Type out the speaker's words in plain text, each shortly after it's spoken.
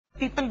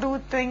people do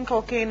think,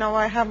 okay, now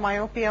I have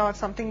myopia or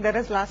something, there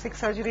is LASIK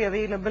surgery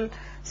available.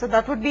 So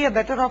that would be a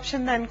better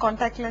option than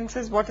contact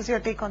lenses. What is your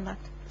take on that?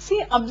 See,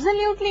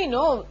 absolutely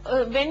no.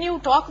 When you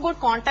talk about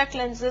contact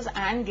lenses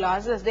and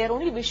glasses, they are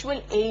only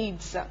visual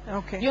aids.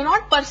 Okay. You're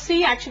not per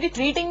se actually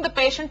treating the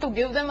patient to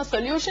give them a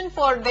solution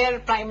for their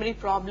primary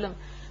problem.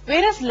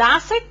 Whereas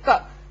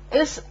LASIK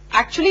is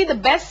actually the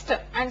best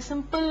and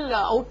simple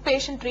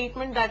outpatient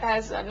treatment that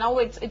has now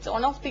it's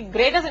one of the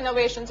greatest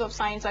innovations of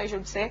science, I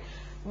should say,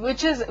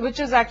 which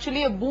is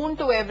actually a boon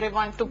to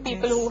everyone, to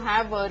people who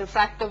have a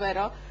refractive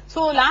error.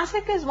 So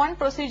LASIK is one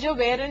procedure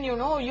wherein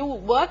you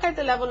work at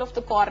the level of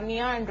the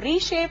cornea and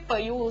reshape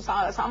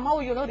somehow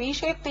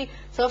reshape the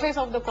surface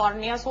of the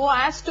cornea so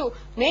as to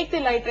make the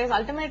light rays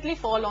ultimately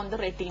fall on the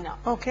retina.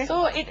 Okay.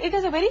 So it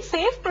is a very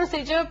safe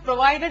procedure,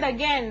 provided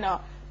again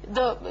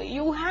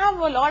you have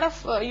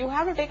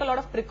to take a lot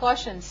of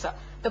precautions,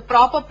 the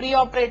proper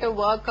preoperative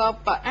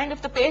workup, and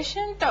if the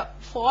patient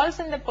falls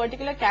in that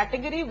particular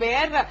category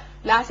where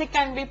LASIK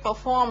can be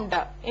performed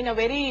in a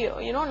very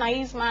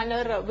nice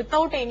manner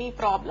without any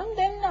problem,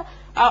 then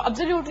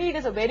absolutely it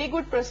is a very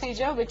good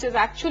procedure, which is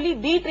actually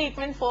the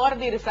treatment for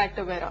the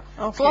refractive error.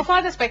 Okay. So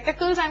far the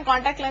spectacles and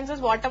contact lenses,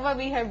 whatever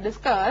we have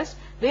discussed,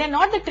 they are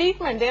not the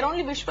treatment, they are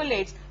only visual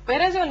aids,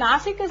 whereas your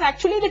LASIK is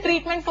actually the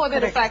treatment for the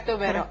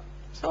refractive error.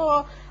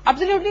 So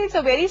absolutely it's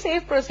a very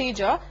safe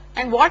procedure.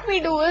 And what we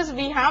do is,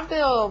 we have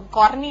the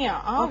cornea.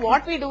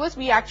 What we do is,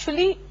 we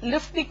actually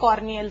lift the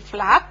corneal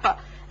flap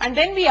and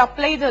then we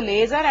apply the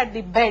laser at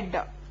the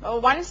bed.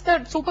 Once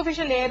the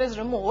superficial layer is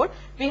removed,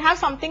 we have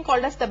something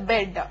called as the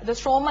bed, the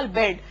stromal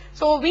bed.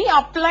 So we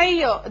apply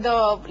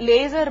the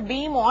laser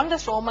beam on the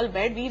stromal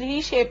bed, we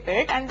reshape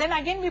it, and then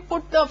again we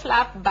put the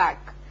flap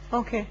back.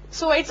 Okay.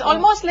 So it's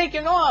almost like, a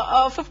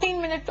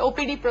 15-minute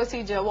OPD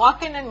procedure,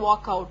 walk in and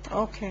walk out.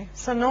 Okay.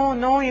 So no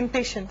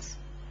inpatients.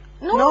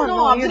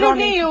 No,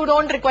 absolutely you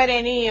don't require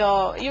any,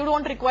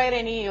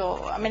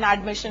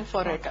 admission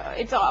for it.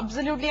 It's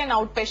absolutely an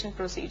outpatient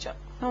procedure.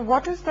 Now,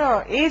 what is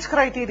the age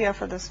criteria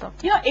for this,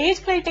 doctor? Yeah,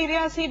 age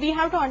criteria, see, we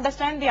have to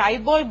understand the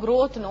eyeball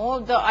growth,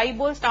 the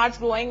eyeball starts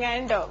growing,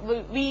 and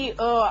we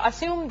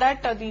assume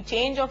that the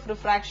change of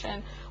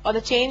refraction or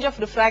the change of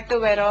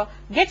refractive error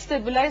gets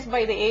stabilized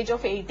by the age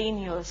of 18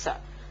 years.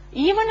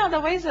 Even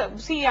otherwise,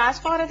 see, as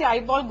far as the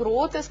eyeball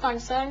growth is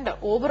concerned,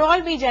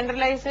 overall we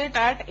generalize it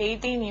at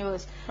 18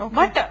 years. Okay.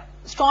 But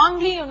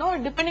strongly,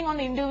 depending on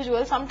the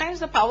individual, sometimes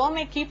the power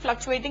may keep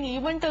fluctuating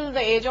even till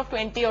the age of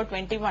 20 or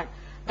 21.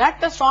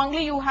 That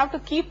strongly you have to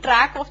keep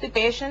track of the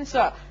patient's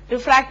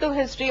refractive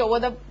history over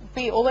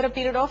a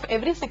period of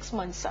every 6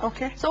 months.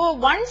 Okay. So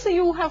once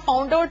you have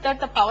found out that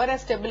the power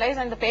has stabilized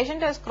and the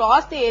patient has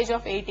crossed the age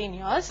of 18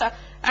 years,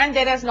 and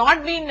there has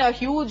not been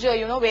huge,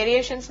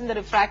 variations in the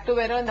refractive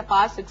error in the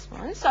past 6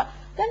 months,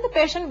 then the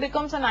patient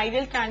becomes an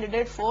ideal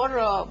candidate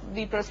for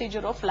the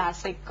procedure of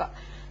LASIK.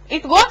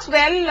 It works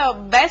well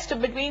best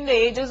between the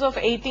ages of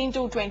 18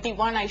 to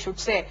 21, I should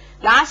say.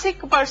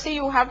 LASIK per se,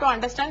 you have to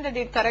understand that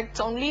it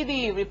corrects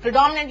only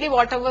predominantly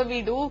whatever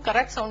we do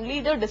corrects only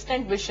the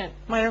distant vision.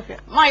 Myopia.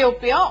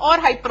 Myopia or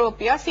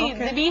hyperopia. See,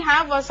 we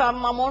have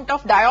some amount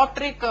of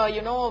dioptric,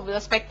 the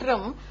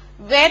spectrum,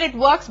 where it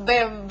works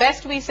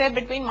best, we say,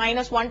 between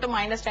 -1 to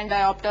 -10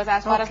 diopters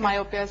as far as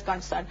myopia is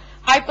concerned.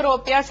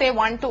 Hyperopia, say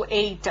 1 to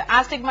 8.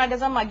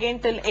 Astigmatism, again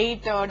till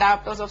 8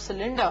 diopters of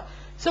cylinder.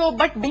 So,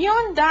 but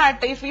beyond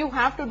that, if you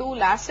have to do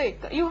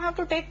LASIK, you have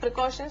to take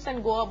precautions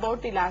and go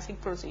about the LASIK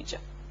procedure.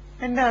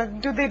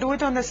 And do they do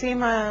it on the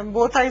same,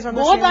 both eyes on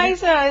the same? Both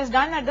eyes is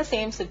done at the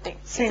same sitting.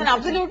 It's an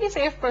absolutely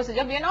safe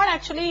procedure. We are not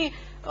actually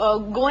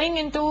going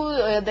into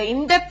the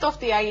in-depth of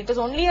the eye. It is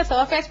only a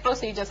surface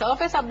procedure.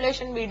 Surface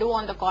ablation we do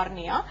on the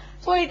cornea.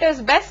 So it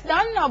is best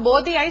done,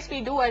 both the eyes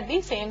we do at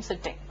the same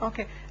sitting.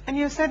 Okay. And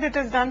you said it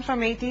is done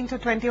from 18 to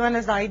 21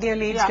 as the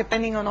ideal age,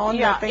 depending on all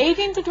the things.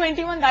 18 to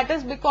 21, that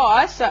is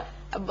because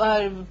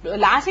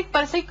LASIK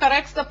per se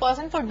corrects the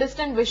person for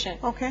distant vision,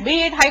 be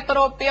it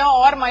hyperopia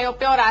or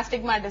myopia or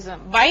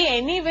astigmatism.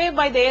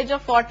 By the age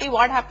of 40,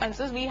 what happens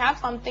is we have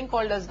something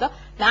called as the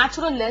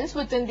natural lens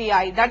within the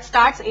eye that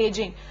starts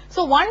aging.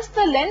 So once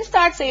the lens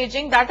starts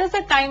aging, that is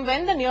the time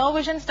when the near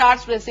vision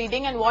starts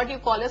receding and what you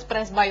call as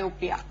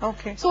presbyopia.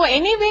 Okay. So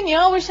anyway,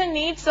 near vision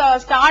needs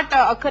start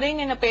occurring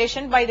in a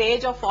patient by the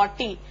age of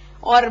 40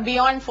 or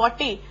beyond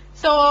 40.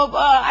 So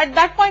at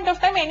that point of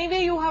time,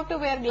 anyway, you have to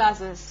wear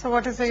glasses. So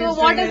what is the use?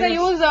 So what is the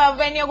use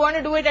when you're going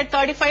to do it at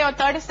 35 or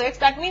 36?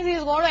 That means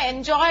he's going to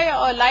enjoy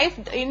a life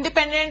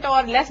independent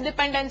or less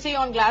dependency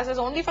on glasses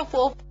only for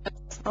 4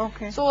 years.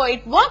 Okay. So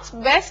it works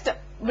best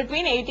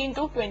between 18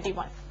 to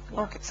 21.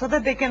 Okay. So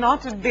that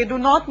they do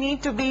not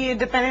need to be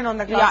dependent on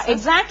the glasses. Yeah,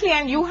 exactly.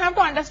 And you have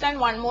to understand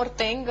one more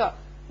thing.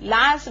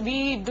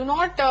 We do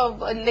not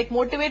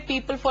motivate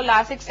people for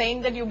LASIK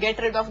saying that you get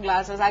rid of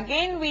glasses.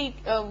 Again, we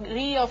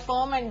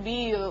reaffirm and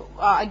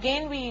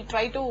we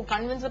try to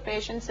convince the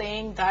patient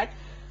saying that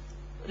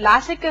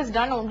LASIK is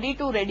done only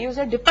to reduce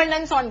the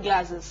dependence on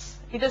glasses.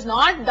 It is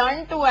not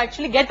done to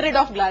actually get rid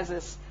of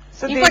glasses.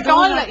 So if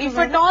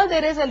at all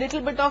there is a little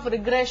bit of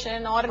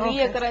regression or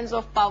reoccurrence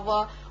of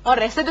power or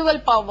residual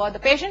power, the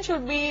patient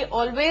should be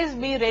always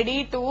be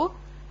ready to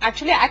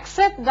actually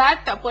accept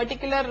that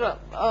particular,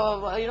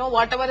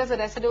 whatever is a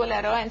residual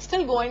error and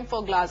still going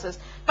for glasses.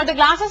 But the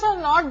glasses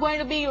are not going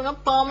to be,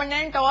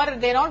 permanent, or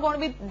they're not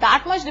going to be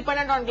that much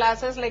dependent on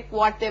glasses like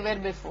what they were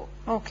before.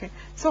 Okay.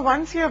 So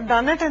once you have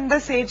done it in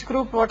this age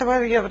group,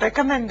 whatever you are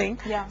recommending,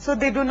 so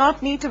they do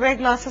not need to wear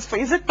glasses for,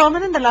 is it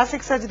permanent, the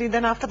LASIK surgery?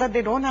 Then after that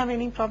they don't have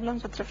any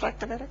problems with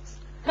refractive errors?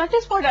 That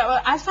is what,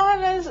 as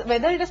far as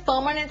whether it is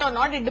permanent or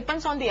not, it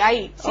depends on the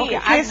eye. See, Okay,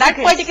 at that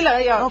particular,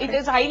 Okay. it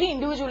is highly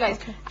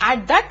individualized. Okay.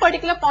 At that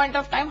particular point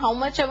of time, how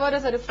much ever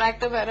is a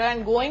refractive error,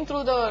 and going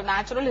through the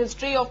natural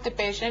history of the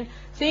patient,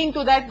 seeing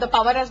to that the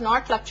power has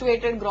not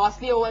fluctuated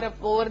grossly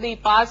over the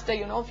past,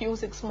 few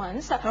 6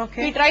 months,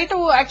 Okay. we try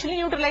to actually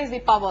neutralize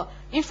the power.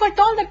 If at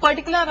all that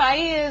particular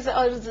eye is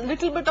a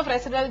little bit of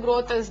residual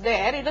growth is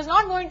there, it is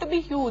not going to be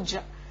huge.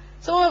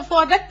 So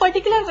for that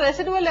particular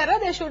residual error,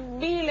 they should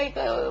be like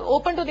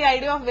open to the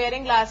idea of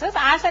wearing glasses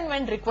as and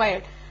when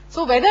required.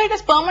 So whether it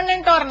is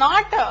permanent or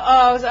not,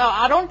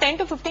 around 10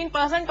 to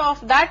 15%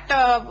 of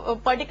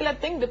that particular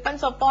thing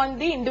depends upon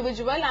the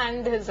individual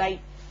and his eye.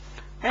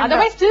 And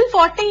Otherwise, till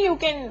 40, you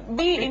can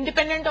be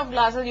independent of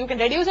glasses. You can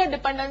reduce your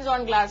dependence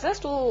on glasses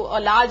to a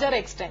larger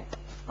extent.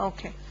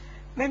 Okay.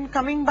 Then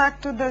coming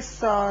back to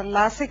this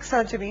LASIK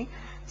surgery,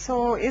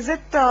 so is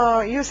it,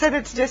 you said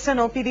it's just an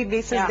OPD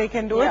basis, Yeah. they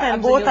can do it, Yeah,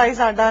 and both absolutely. eyes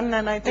are done,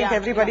 and I think Yeah,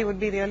 everybody yeah. would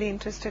be really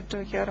interested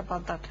to hear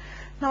about that.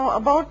 Now,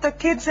 about the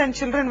kids and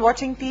children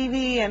watching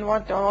TV and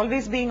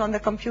always being on the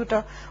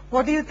computer,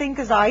 what do you think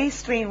is eye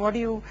strain? What do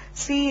you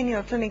see in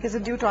your clinic? Is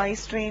it due to eye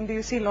strain? Do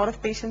you see a lot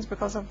of patients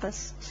because of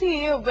this?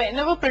 See,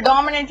 whenever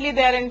predominantly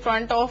they are in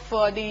front of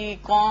the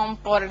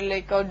comp or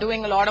like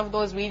doing a lot of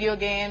those video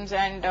games,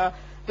 and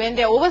when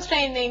they are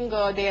overstraining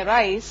their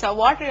eyes,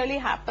 what really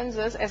happens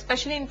is,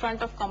 especially in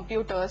front of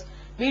computers,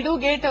 we do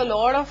get a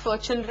lot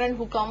of children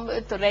who come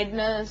with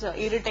redness,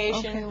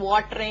 irritation, Okay.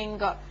 watering,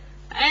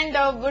 and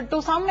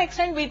to some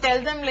extent we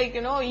tell them, like,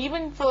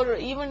 even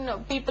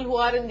people who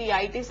are in the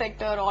IT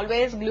sector,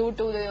 always glued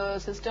to the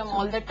system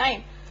all the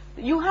time,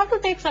 you have to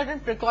take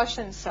certain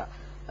precautions.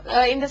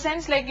 In the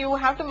sense, like, you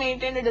have to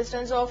maintain a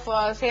distance of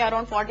say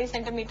around 40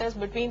 centimeters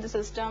between the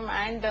system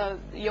and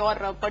your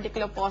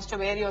particular posture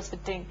where you are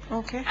sitting.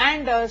 Okay.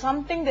 And there is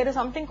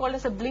something called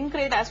as a blink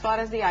rate as far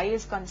as the eye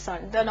is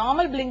concerned. The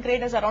normal blink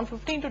rate is around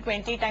 15 to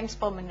 20 times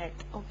per minute.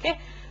 Okay.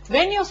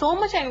 When you're so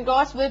much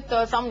engrossed with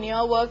some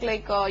near work,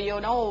 like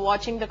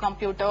watching the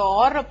computer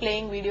or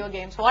playing video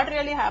games, what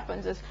really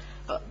happens is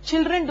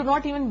children do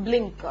not even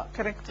blink.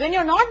 Correct. When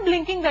you're not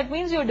blinking, that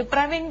means you're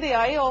depriving the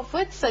eye of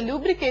its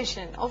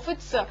lubrication.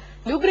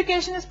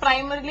 Lubrication is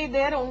primarily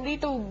there only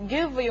to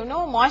give,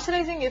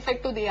 moisturizing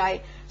effect to the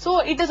eye. So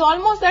it is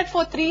almost that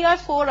for 3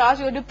 hours, 4 hours,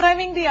 you're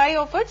depriving the eye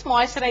of its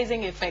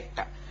moisturizing effect.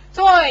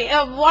 So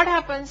what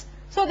happens?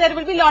 So there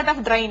will be a lot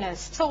of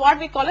dryness. So what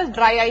we call as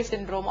dry eye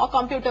syndrome or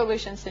computer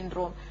vision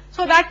syndrome.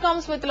 So that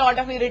comes with a lot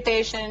of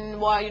irritation,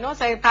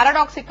 say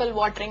paradoxical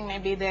watering may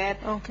be there,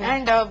 Okay.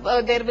 and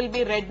there will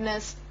be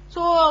redness.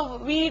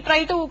 So we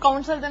try to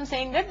counsel them,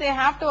 saying that they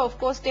have to, of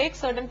course, take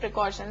certain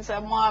precautions,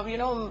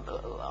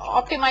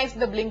 optimize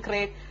the blink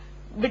rate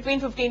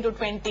between 15 to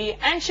 20,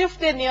 and shift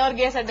their near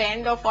gaze at the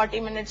end of 40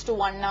 minutes to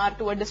 1 hour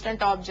to a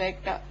distant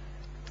object.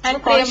 And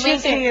So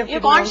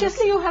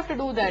consciously you have to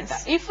do that.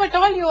 Yes. If at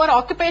all you are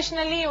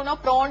occupationally,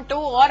 prone to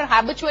or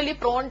habitually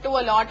prone to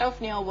a lot of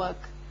near work.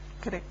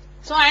 Correct.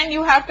 So, and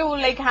you have to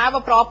like have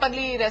a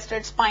properly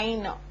rested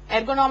spine.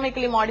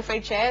 Ergonomically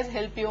modified chairs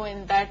help you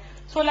in that.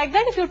 So like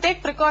that, if you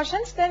take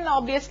precautions, then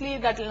obviously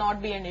that will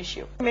not be an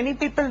issue. Many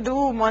people do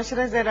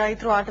moisturize their eye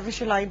through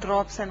artificial eye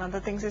drops and other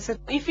things. Is it?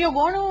 If you're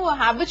going to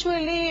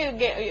habitually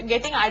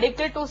getting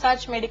addicted to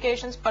such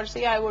medications per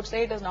se, I would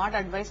say it is not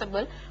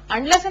advisable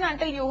unless and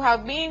until you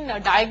have been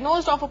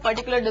diagnosed of a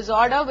particular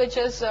disorder which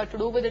is to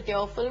do with the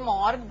tear film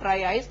or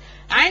dry eyes,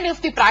 and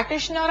if the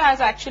practitioner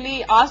has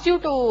actually asked you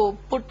to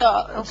put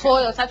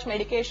for such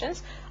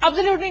medications,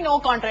 absolutely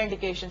no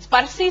contraindications.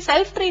 Per se,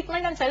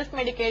 self-treatment and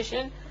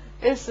self-medication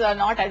is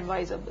not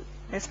advisable.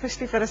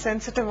 Especially for a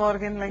sensitive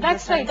organ like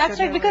That's this.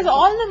 right, because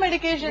all the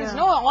medications,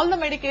 Yeah. all the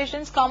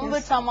medications come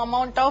with some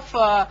amount of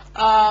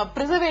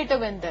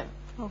preservative in them.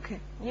 Okay.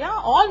 Yeah,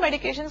 all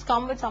medications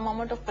come with some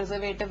amount of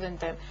preservative in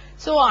them.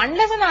 So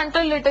unless and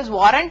until it is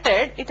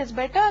warranted, it is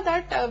better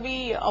that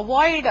we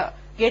avoid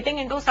getting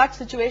into such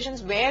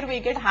situations where we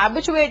get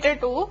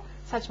habituated to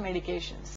such medications.